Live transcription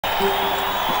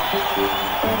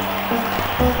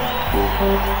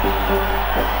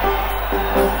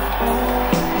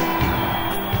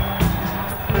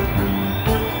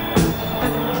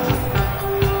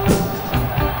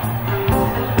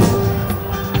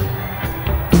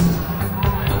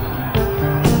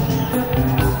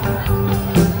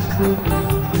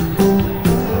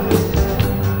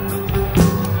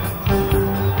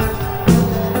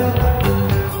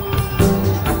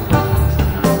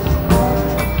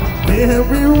And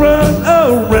we run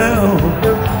around,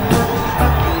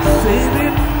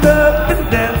 sailing up and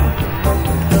down,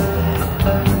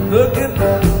 looking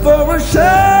for a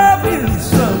shot in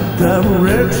some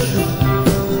direction.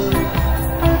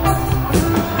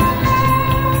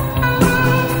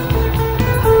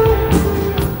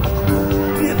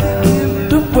 Get in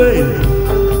the way,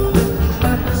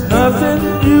 there's nothing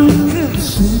you can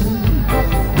see,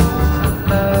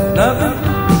 nothing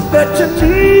that you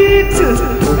need to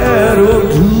add or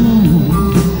do.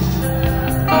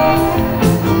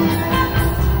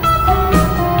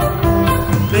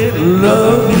 They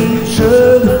love each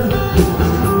other.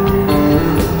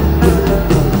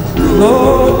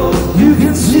 Lord, you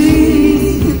can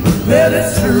see that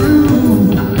it's true.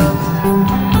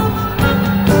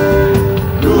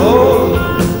 Lord,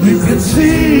 you can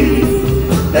see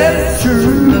that it's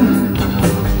true.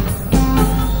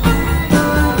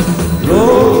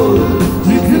 Lord,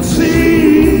 you can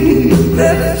see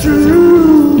that's true.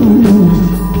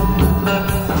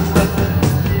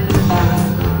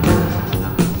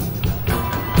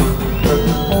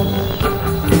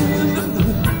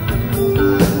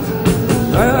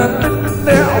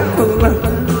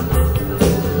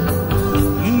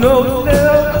 You know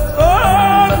never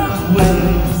always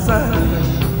wayside.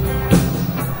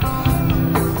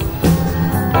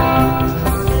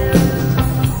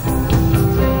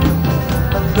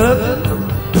 Nothing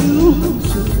you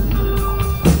say,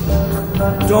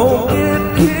 don't get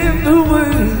in the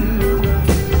way.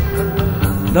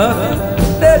 Nothing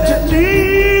that you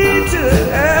need to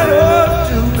add or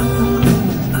do.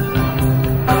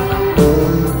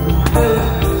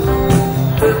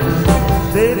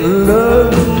 They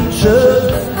love each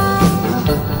other.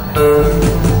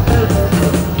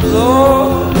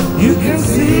 Lord, you can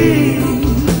see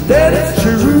that it's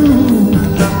true.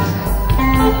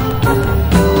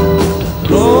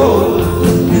 Lord,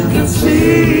 you can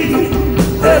see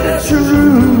that it's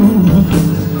true.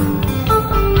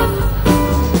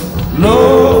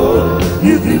 Lord,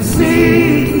 you can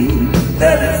see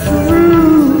that it's true.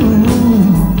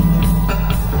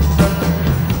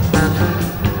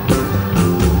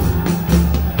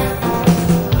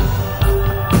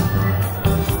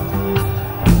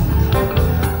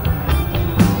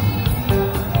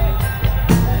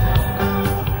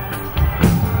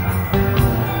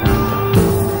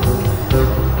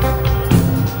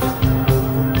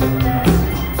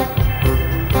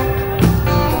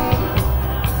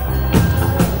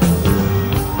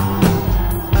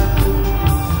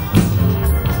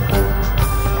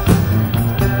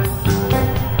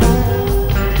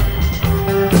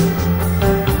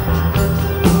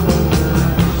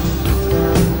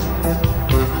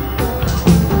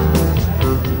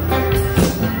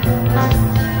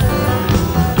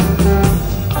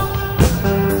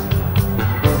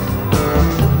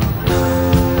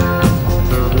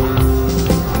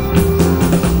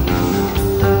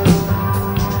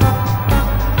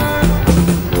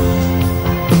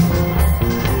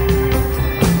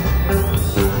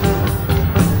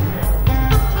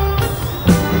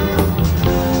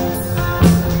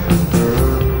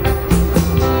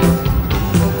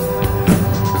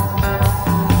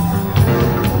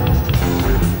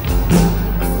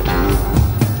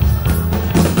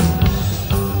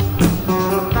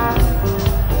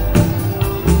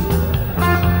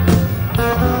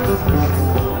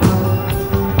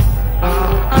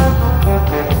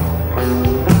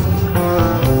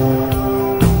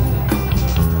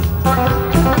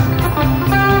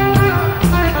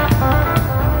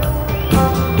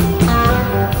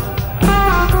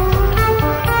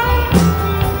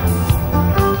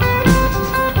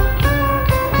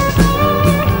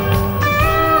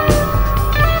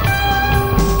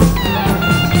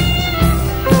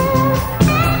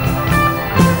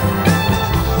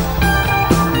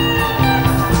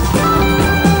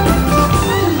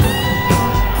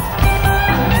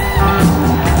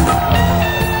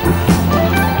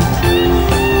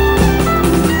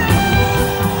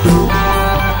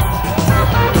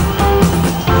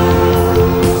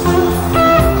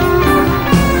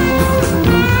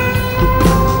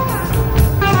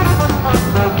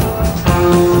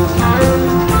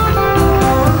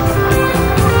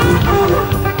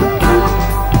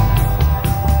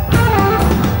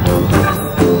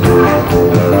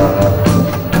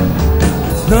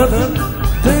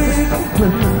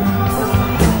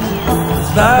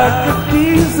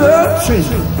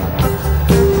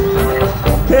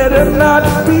 will not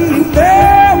be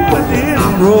there when it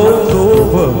rolls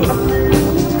over.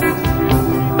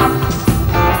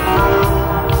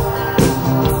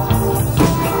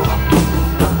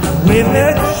 When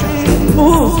that train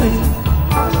pulls me,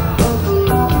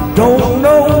 don't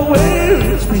know where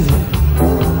it's been.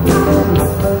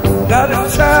 Gotta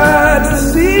try to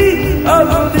see a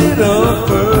little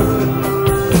further.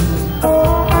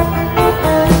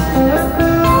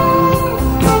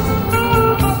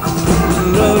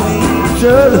 Love each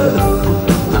other.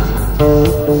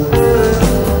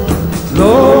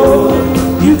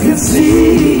 Lord, you can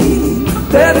see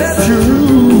that it's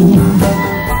true.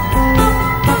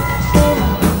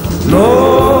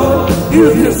 Lord,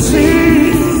 you can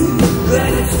see that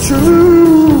it's true.